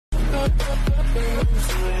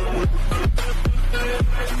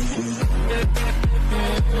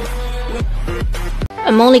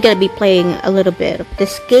I'm only gonna be playing a little bit of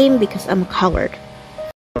this game because I'm a coward.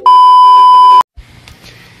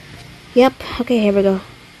 Yep, okay, here we go.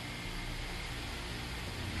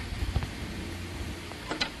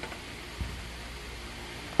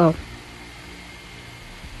 Oh.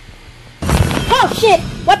 Oh shit!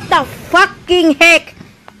 What the fucking heck?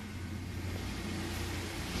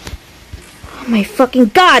 Oh my fucking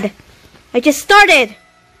god! I just started!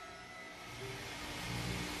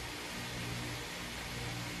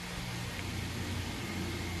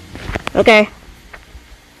 Okay.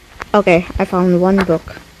 Okay, I found one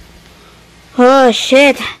book. Oh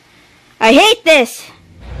shit! I hate this!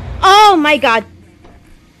 Oh my god!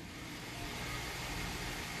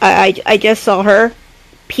 I just saw her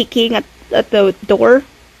peeking at the door.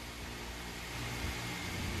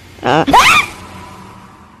 Oh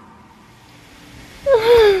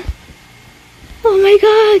my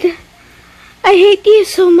god! I hate you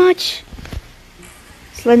so much!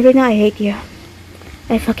 Slendrina, I hate you.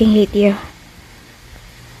 I fucking hate you.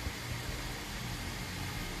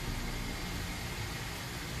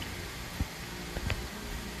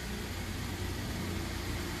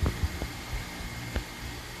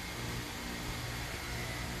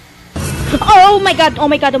 Oh my god, oh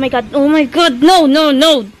my god, oh my god, oh my god, no, no,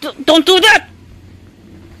 no, don't do that!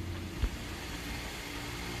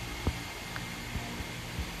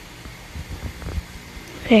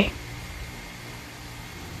 Okay.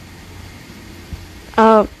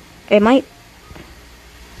 It might...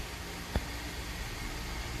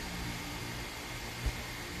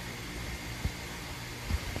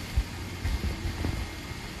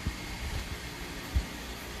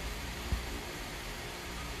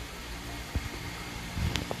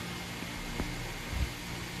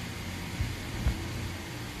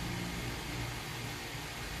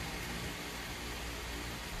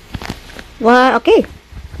 What? Okay.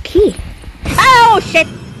 Key. Oh shit!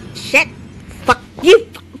 Shit! Fuck you!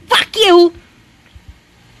 Fuck you!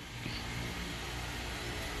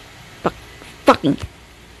 Fuck. Fucking.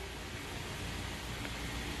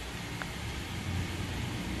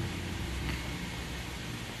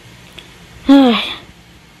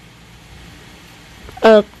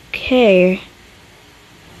 Okay.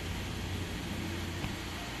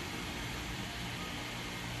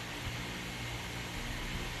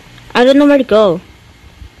 I don't know where to go.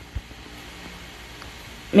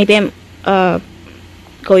 Maybe I'm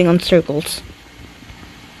going on circles.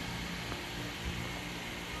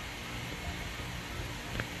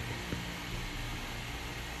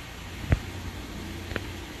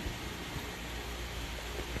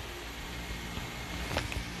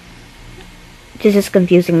 This is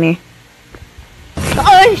confusing me.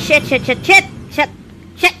 Oh shit, shit, shit, shit, shit,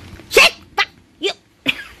 shit, shit, fuck you.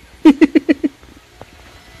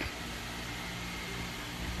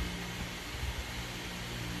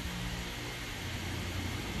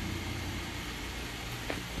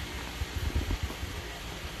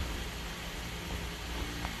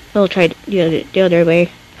 We'll try the other way.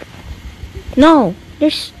 No,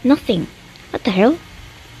 there's nothing. What the hell?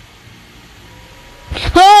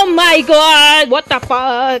 Oh my god! What the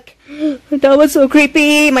fuck? That was so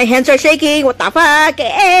creepy. My hands are shaking. What the fuck?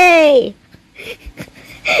 Hey!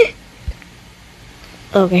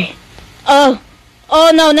 Okay. Oh!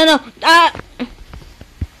 Oh no no no! Ah!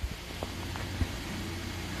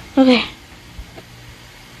 Okay.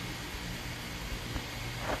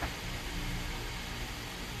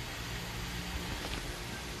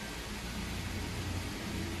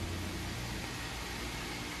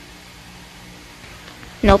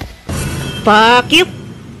 Nope. Fuck you.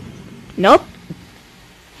 Nope.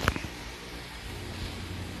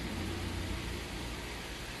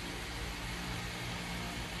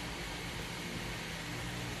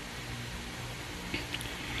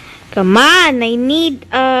 Come on, I need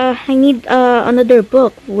another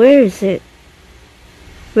book. Where is it?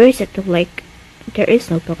 Where is it? Like, there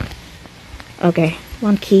is no book. Okay,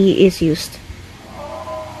 one key is used.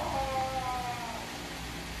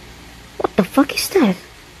 What the fuck is that?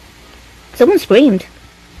 Someone screamed.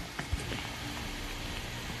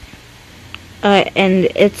 And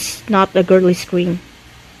it's not a girly scream.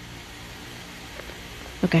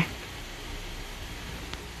 Okay.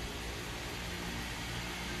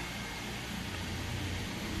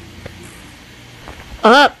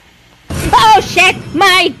 Up. Oh shit!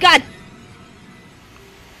 My god!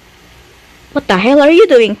 What the hell are you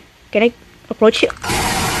doing? Can I approach you?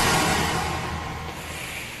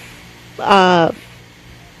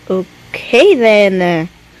 Okay then.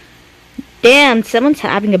 Damn, someone's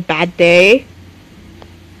having a bad day.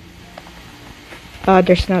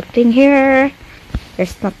 There's nothing here.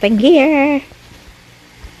 There's nothing here.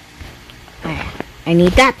 I I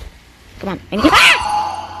need that. Come on. I need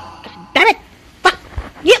ah! God damn it. Fuck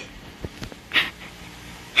you.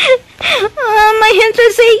 My hands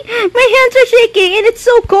are shaking and it's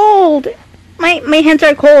so cold. My hands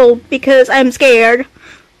are cold because I'm scared.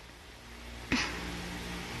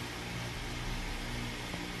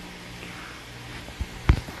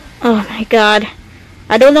 Oh my god.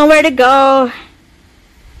 I don't know where to go.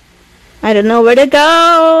 I don't know where to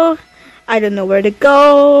go. I don't know where to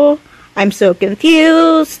go. I'm so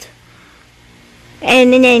confused. Oh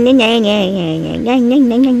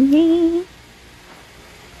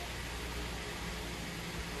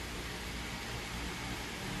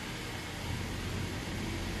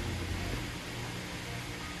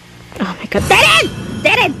my god. Dead end!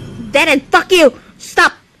 Dead end! Dead end! Fuck you!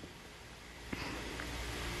 Stop!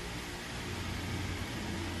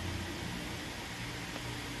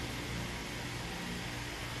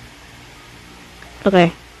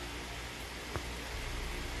 Okay.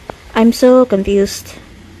 I'm so confused,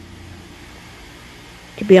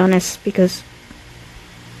 to be honest, because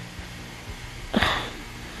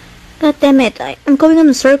god damn it, I'm going on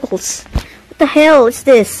in circles. What the hell is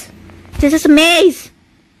this? This is a maze.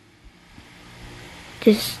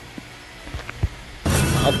 This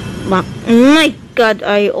oh my god,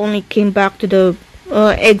 I only came back to the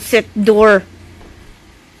exit door.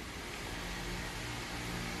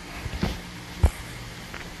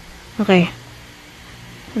 Okay.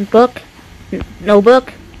 Book? No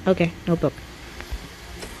book? Okay, no book.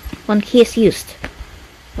 One key is used.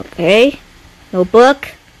 Okay. No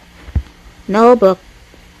book. No book.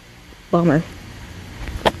 Bummer.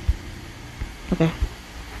 Okay.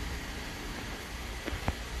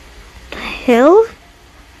 The hell?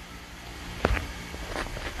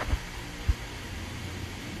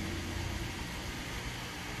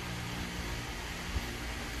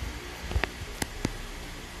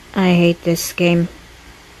 I hate this game.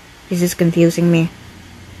 This is confusing me.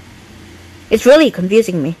 It's really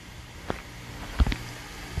confusing me.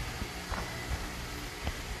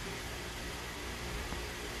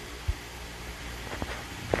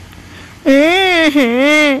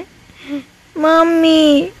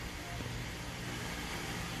 Mommy.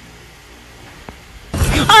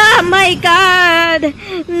 Oh my god.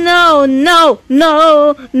 No, no,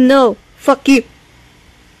 no, no. Fuck you.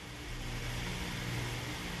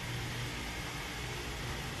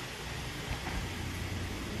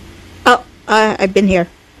 Oh, I've been here.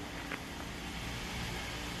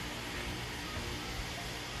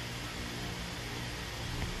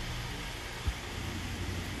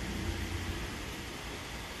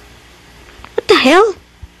 What the hell?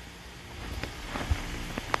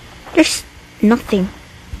 There's nothing.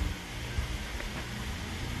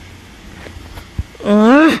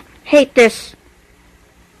 Hate this.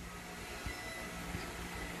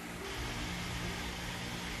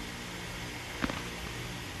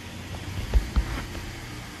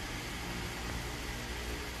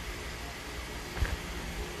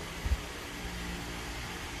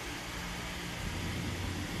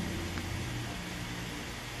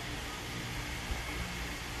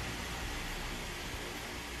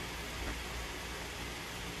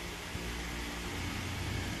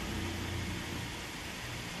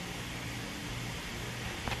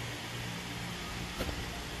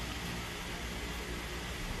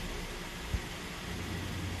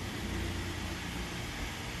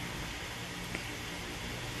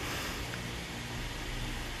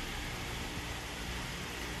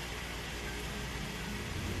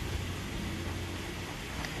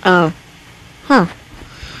 Oh. Huh.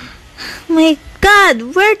 My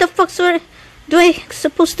god, where the fuck do I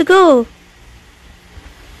supposed to go?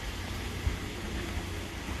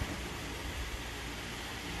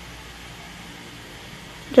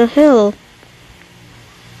 The hell?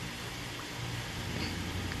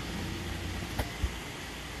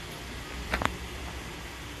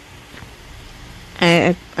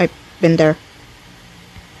 I've been there.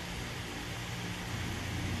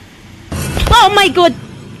 Oh my god!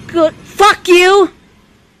 Good. Fuck you!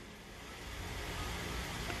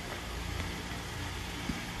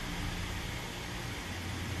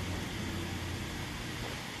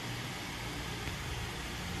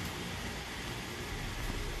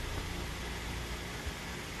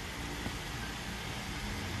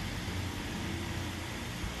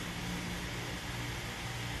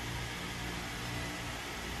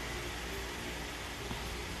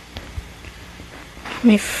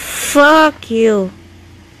 Me fuck you.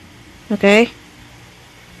 Okay?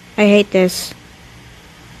 I hate this.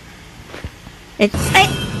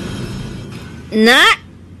 Nah.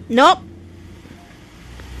 Nope.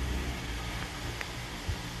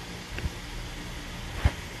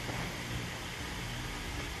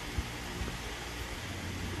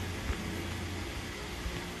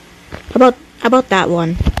 About that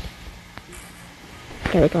one.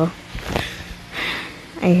 There we go.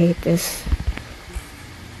 I hate this.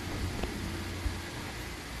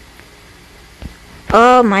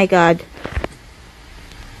 Oh my god.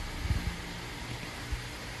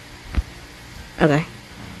 Okay.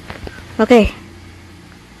 Okay.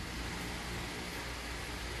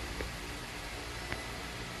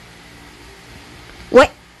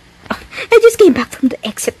 What? I just came back from the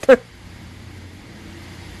exit door.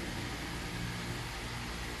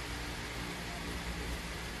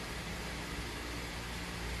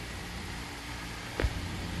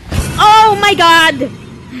 Oh my god!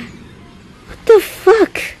 What the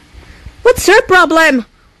fuck? What's her problem?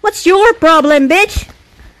 What's your problem, bitch?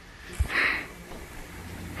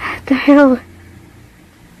 What the hell?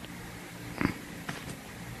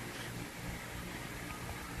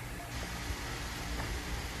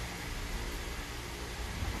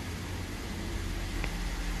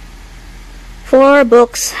 Four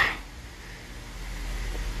books.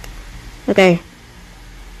 Okay.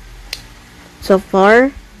 So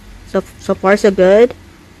far so good.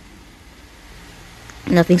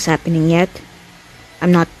 Nothing's happening yet.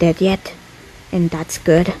 I'm not dead yet, and that's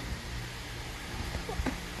good.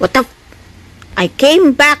 What the? I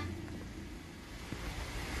came back.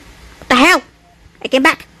 What the hell? I came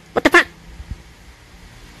back. What the fuck?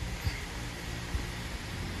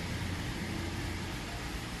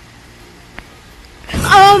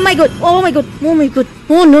 Oh my god! Oh my god! Oh my god!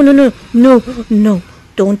 Oh no no no no no!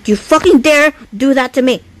 Don't you fucking dare do that to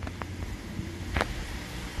me!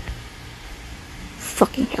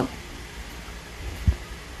 Fucking hell.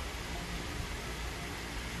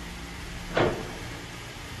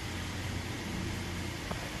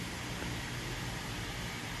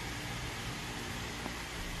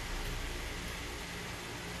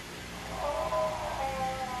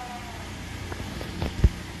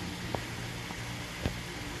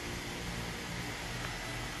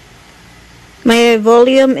 My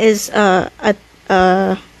volume is at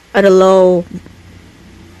a low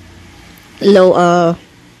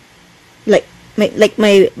like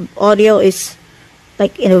my audio is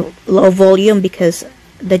like in a low volume because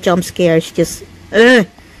the jump scare is just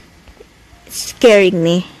scaring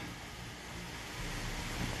me.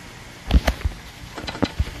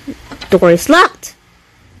 Door is locked.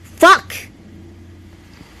 Fuck.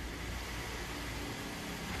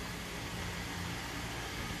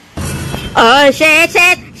 Oh shit.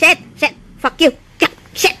 Fuck you.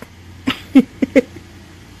 Shit.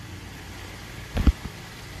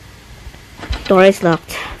 Door is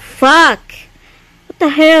locked. Fuck. What the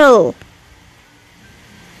hell?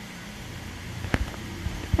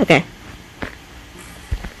 Okay.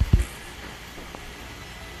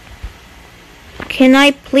 Can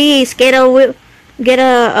I please get a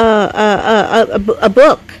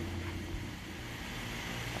book?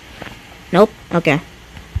 Nope. Okay.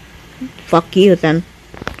 Fuck you then.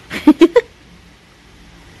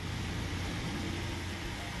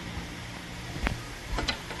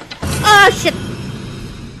 Oh shit.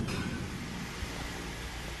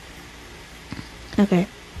 Okay.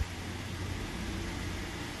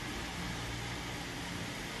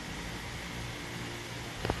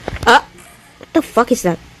 What the fuck is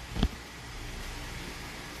that?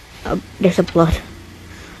 There's a blood,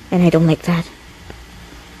 and I don't like that.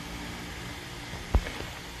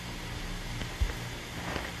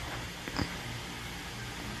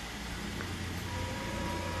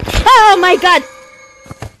 Oh my god!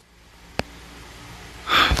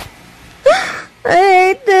 I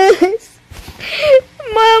hate this.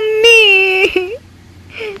 Mommy!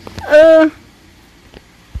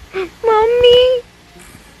 Mommy!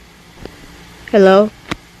 Hello?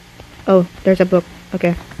 Oh, there's a book.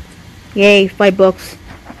 Okay. Yay, 5 books.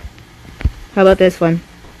 How about this one?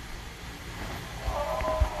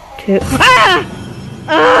 2.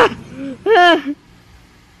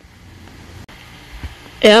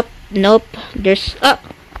 Yep, nope. There's a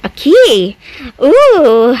key.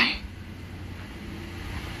 Ooh.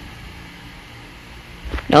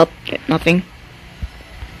 Nope, nothing.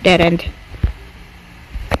 Dead end.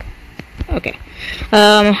 Okay.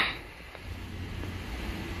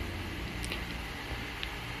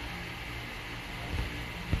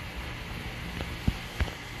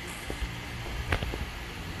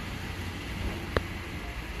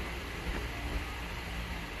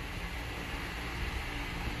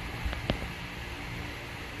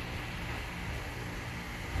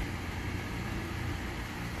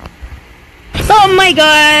 Oh my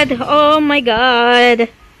god! Oh my god!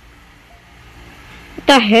 What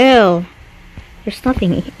the hell? There's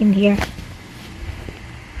nothing in here.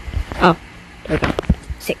 Oh, there we go.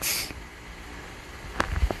 6.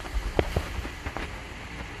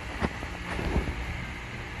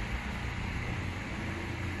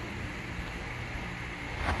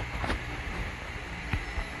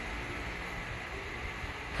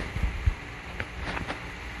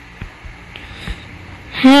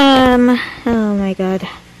 Oh my god.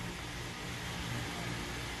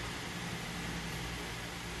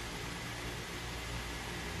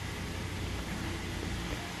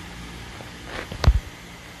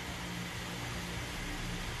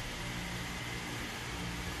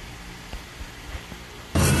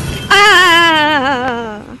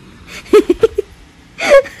 Ah!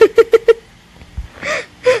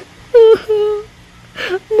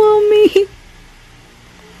 Mommy.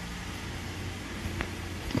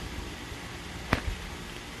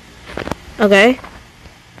 Okay.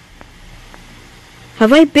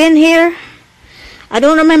 Have I been here? I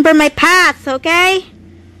don't remember my path, okay?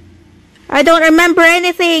 I don't remember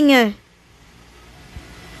anything.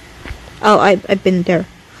 Oh, I've been there.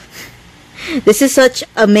 This is such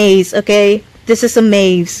a maze, okay? This is a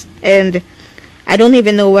maze, and I don't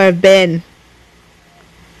even know where I've been.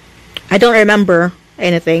 I don't remember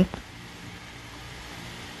anything.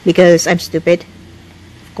 Because I'm stupid.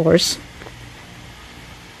 Of course.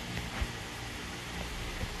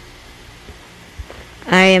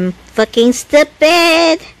 I am fucking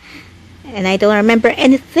stupid! And I don't remember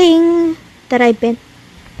anything that I've been.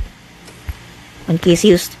 One key is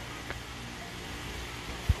used.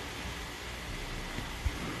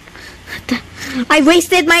 I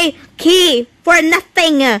wasted my key for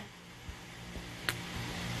nothing! What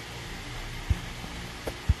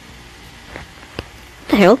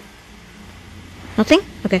the hell? Nothing?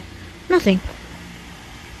 Okay. Nothing.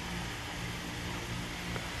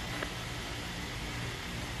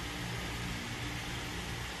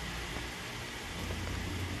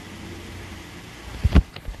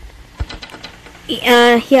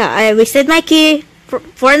 Yeah, I wasted my key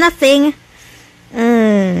for nothing.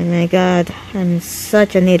 Oh my god, I'm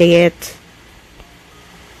such an idiot.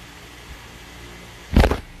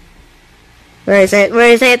 Where is it?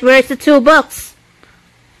 Where is it? Where's the 2 books?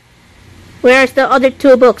 Where's the other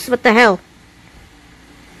 2 books? What the hell?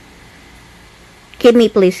 Give me,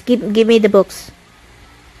 please. Give me the books.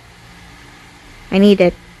 I need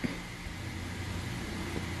it.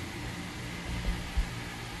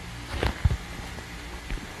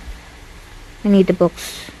 I need the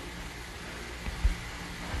books.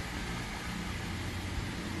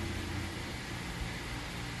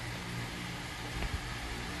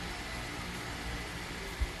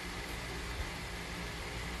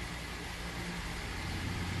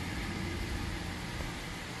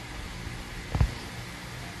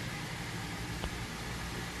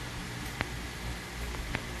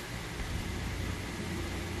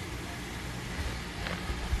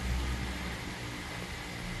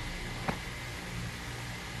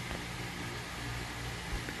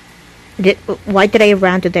 Why did I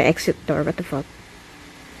run to the exit door? What the fuck?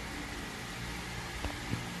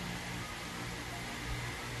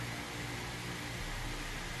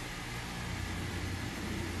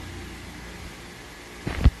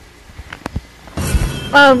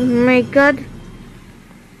 Oh my god.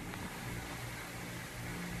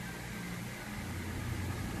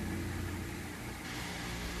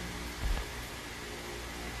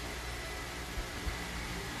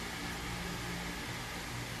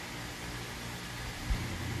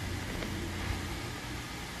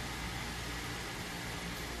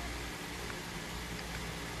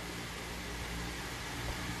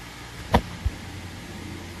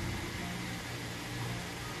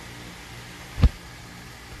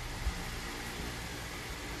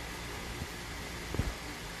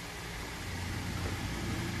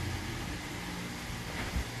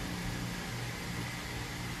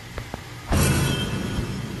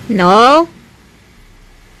 No.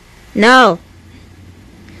 No.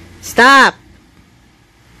 Stop.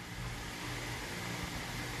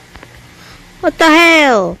 What the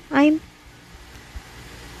hell? I'm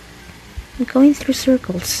going through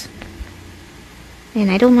circles.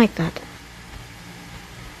 And I don't like that.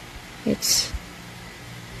 It's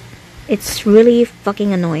really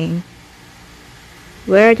fucking annoying.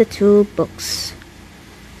 Where are the 2 books?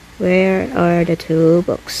 Where are the 2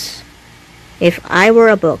 books? If I were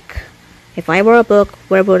a book,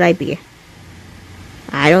 where would I be?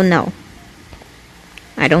 I don't know.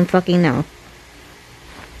 I don't fucking know.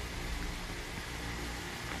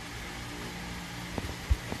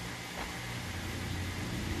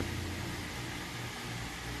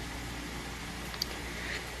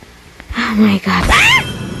 Oh my god. Ah!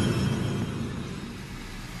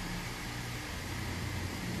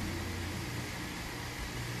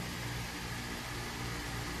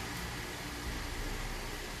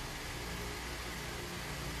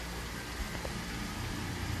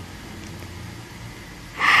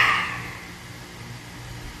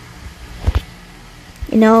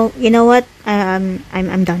 You know what? I'm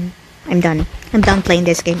done. I'm done. I'm done playing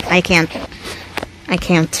this game. I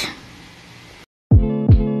can't.